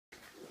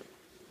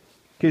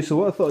Okay, so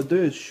what I thought I'd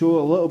do is show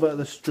a little bit of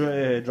this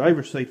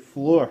driver's side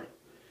floor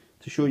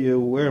to show you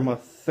where my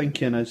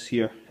thinking is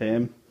here.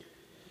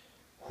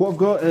 What I've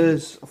got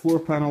is a floor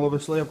panel,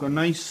 obviously. I've got a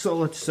nice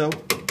solid sill,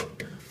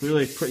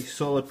 really pretty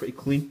solid, pretty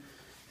clean.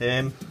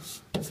 I'll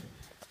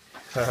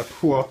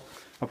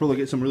probably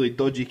get some really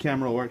dodgy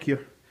camera work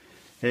here.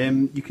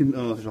 You can,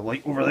 oh, there's a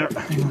light over there.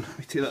 Hang on, let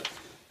me take that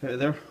out of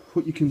there.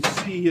 What you can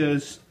see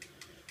is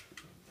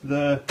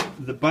the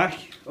back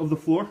of the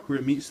floor where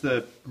it meets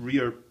the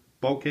rear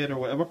bulkhead or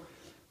whatever.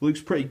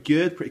 Looks pretty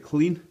good, pretty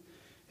clean.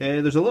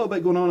 There's a little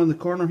bit going on in the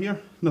corner here,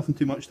 nothing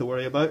too much to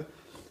worry about.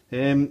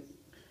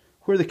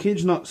 Where the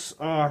cage nuts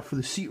are for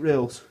the seat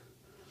rails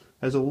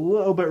is a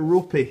little bit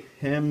ropey.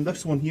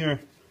 This one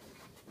here,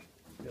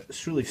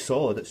 it's really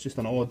solid. It's just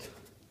an odd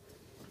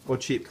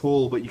shaped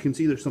hole, but you can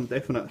see there's some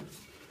definite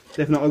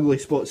ugly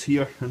spots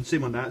here, and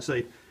same on that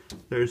side.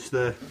 There's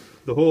the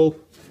hole,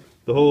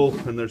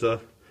 and there's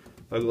a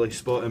ugly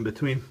spot in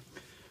between.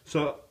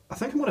 So I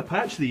think I'm going to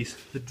patch these.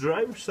 The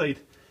driver's side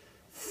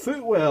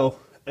footwell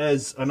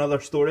is another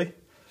story,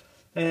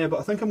 but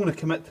I think I'm going to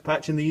commit to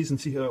patching these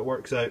and see how it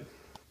works out.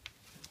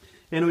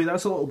 Anyway,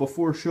 that's a little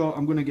before shot.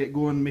 I'm going to get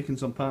going making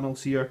some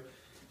panels here,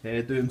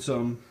 doing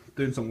some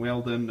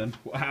welding and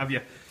what have you.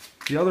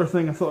 The other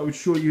thing I thought I would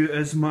show you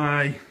is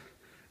my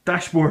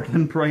dashboard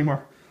and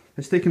primer.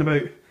 It's taken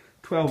about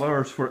 12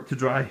 hours for it to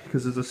dry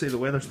because, as I say, the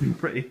weather's been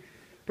pretty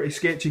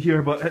sketchy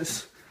here, but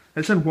it's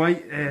in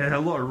white, a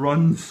lot of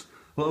runs,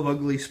 a lot of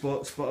ugly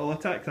spots, but I'll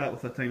attack that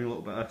with a tiny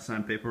little bit of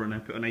sandpaper and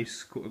then put a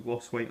nice coat of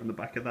gloss white on the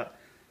back of that.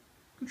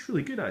 Looks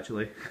really good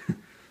actually,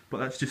 but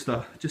that's just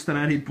an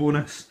added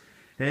bonus.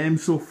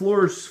 So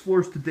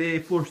floors today,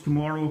 floors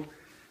tomorrow.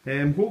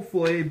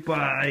 Hopefully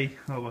by,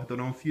 oh, I don't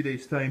know, a few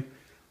days time,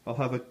 I'll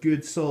have a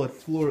good solid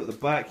floor at the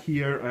back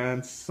here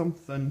and some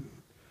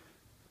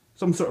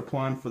sort of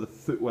plan for the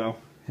footwell.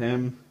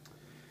 I've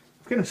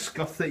kind of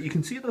scuffed it. You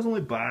can see it doesn't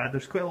look bad.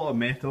 There's quite a lot of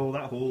metal.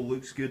 That hole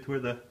looks good where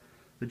the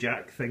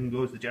jack thing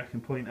goes, the jacking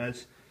point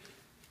is.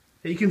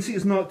 You can see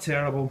it's not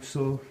terrible,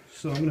 so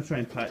I'm going to try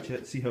and patch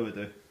it, see how I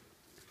do.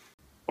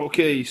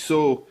 Okay,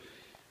 so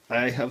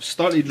I have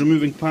started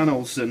removing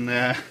panels, and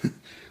I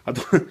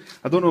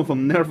don't know if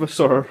I'm nervous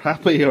or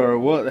happy or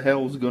what the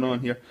hell's going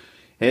on here.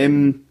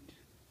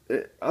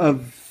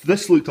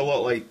 This looked a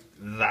lot like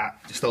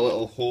that, just a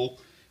little hole.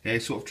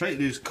 So what I've tried to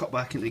do is cut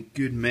back into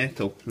good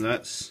metal, and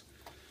that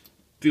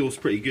feels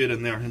pretty good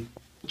in there. And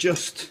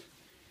just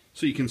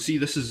so you can see,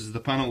 this is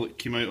the panel that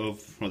came out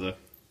of, or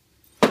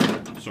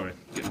sorry,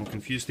 getting all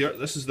confused here.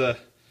 This is the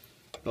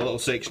little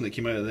section that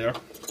came out of there.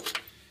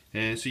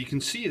 So you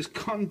can see it's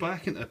cutting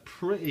back into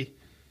pretty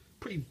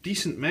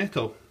decent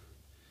metal.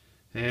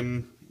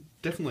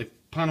 Definitely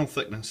panel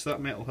thickness. That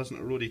metal hasn't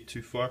eroded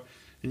too far,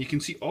 and you can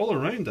see all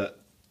around it,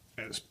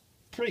 it's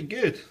pretty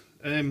good.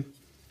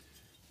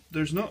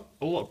 There's not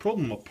a lot of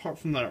problem apart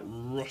from that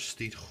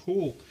rusted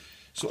hole.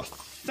 So I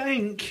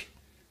think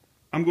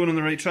I'm going on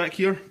the right track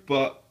here,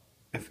 but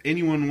if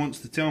anyone wants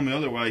to tell me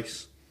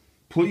otherwise,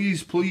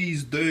 please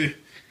do.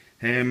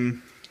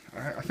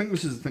 I think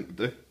this is the thing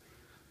to do.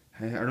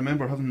 I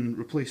remember having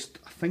replaced,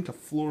 I think, a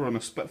floor on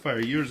a Spitfire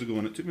years ago,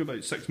 and it took me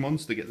about 6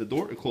 months to get the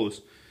door to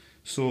close.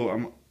 So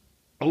I'm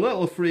a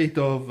little afraid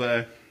of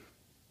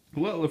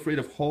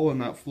hauling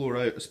that floor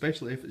out,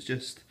 especially if it's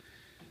just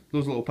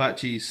those little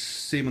patches,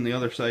 same on the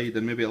other side,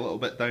 and maybe a little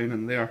bit down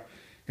in there.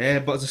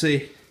 But as I say,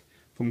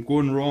 if I'm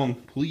going wrong,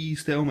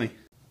 please tell me.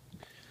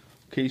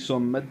 Okay, so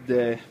I'm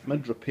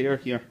mid repair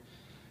here,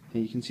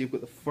 and you can see I've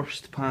got the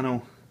first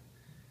panel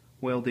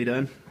welded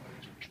in.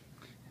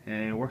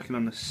 Working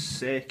on the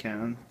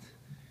second.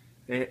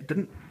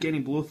 Didn't get any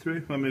blow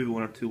through, well, maybe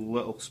one or two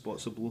little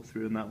spots of blow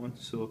through in that one.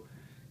 So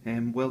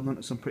welding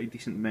onto some pretty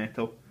decent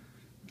metal.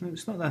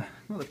 It's not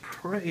the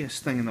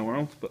prettiest thing in the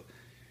world, but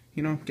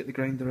you know, get the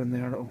grinder in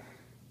there, it'll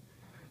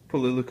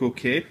probably look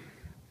okay.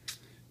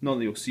 Not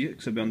that you'll see it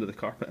because it'll be under the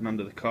carpet and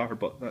under the car,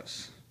 but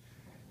that's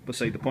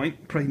beside the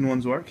point. Pride in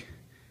one's work.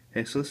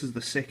 So this is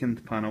the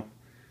second panel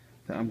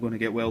that I'm going to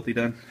get welded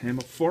in.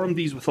 I've formed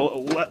these with a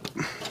little lip.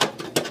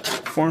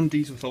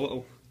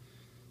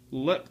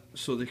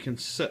 So they can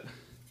sit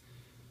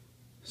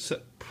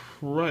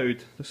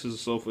proud. This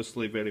is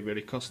obviously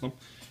very custom.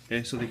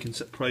 So they can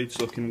sit proud,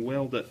 so I can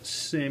weld it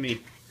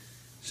semi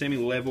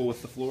level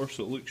with the floor,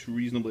 so it looks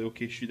reasonably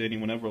okay should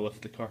anyone ever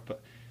lift the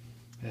carpet.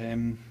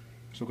 So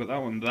I've got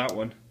that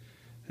one,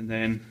 and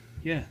then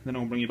yeah, then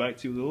I'll bring you back to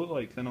see what they look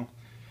like. Then I'll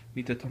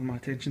need to turn my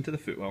attention to the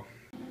footwell.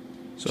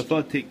 So I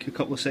thought I'd take a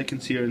couple of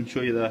seconds here and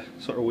show you the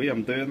sort of way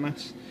I'm doing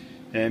this.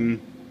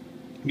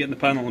 Getting the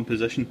panel in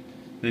position,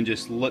 then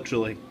just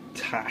literally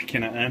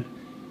tacking it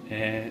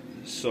in,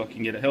 so I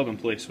can get it held in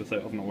place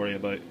without having to worry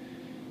about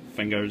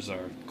fingers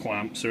or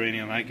clamps or any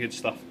of that good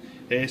stuff.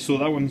 So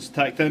that one's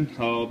tacked in.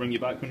 I'll bring you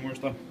back when we're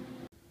done.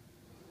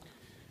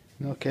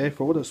 Okay,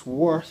 for what it's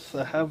worth,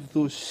 I have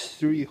those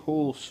 3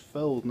 holes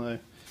filled now.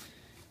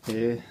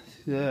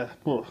 Yeah,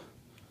 well,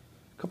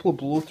 a couple of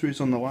blow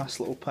throughs on the last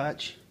little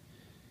patch.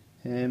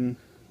 It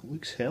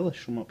looks hellish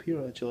from up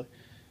here actually.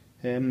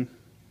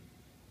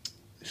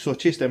 So I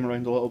chased them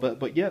around a little bit,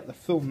 but yeah, they're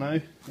full now.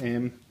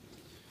 You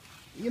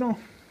know,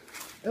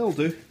 it'll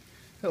do.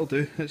 It'll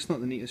do. It's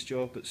not the neatest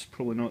job. It's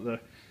probably not the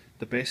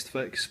best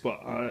fix, but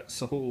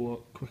it's a whole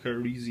lot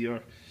quicker,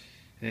 easier,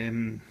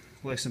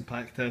 less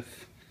impactive.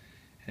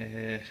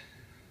 I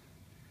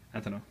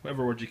don't know,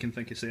 whatever word you can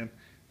think of saying,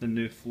 than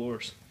new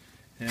floors.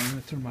 I'm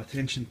going to turn my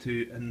attention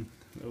to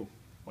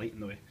light in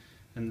the way,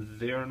 in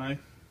there now,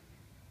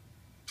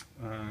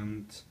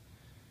 and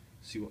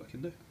see what I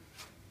can do.